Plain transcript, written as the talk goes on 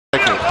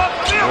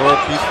World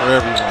peace for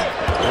everyone.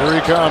 Here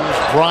he comes,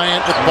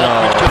 Bryant with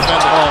that defender.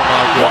 Oh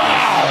my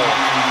goodness.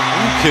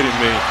 Are you kidding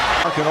me?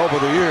 Working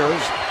over the years.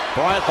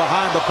 Bryant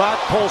behind the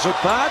back, pulls it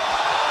back.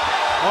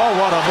 Oh,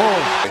 what a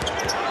move.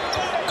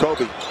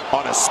 Kobe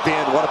on a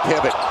spin, what a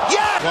pivot.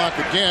 Yeah! Clock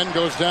again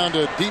goes down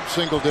to deep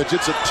single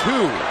digits at 2.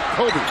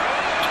 Kobe.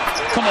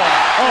 Come on.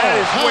 That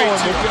is way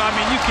too good. I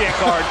mean, you can't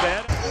guard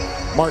that.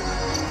 Martin,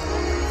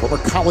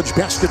 former college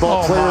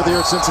basketball player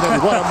there at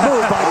Cincinnati. What a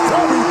move by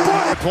Kobe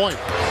Bryant. Point.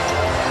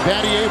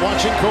 Battier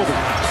watching Kobe.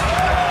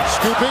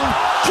 Scooping,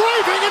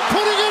 driving, and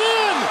putting it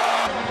in.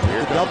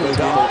 Here double.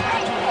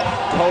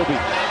 Kobe,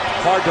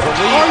 hard to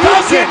believe. Are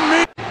you kidding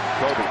me?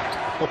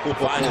 Kobe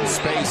finding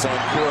space on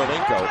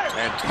Kurolenko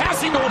and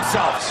passing to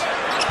himself.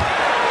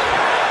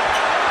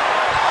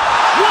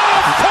 What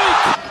a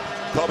fake!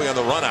 Kobe on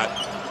the run out.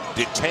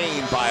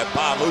 Detained by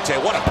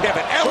Bamute. What a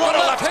pivot. And what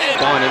a left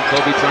hand. On and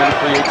Kobe trying to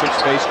create some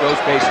space. Goes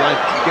baseline.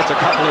 Gets a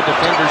couple of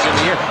defenders in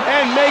the air.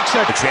 And makes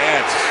a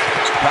chance.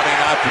 Coming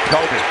out to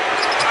Kobe.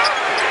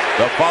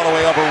 The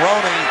following of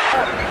Aroni.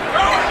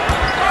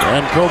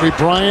 And Kobe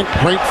Bryant.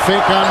 Great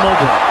fake on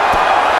Mobley.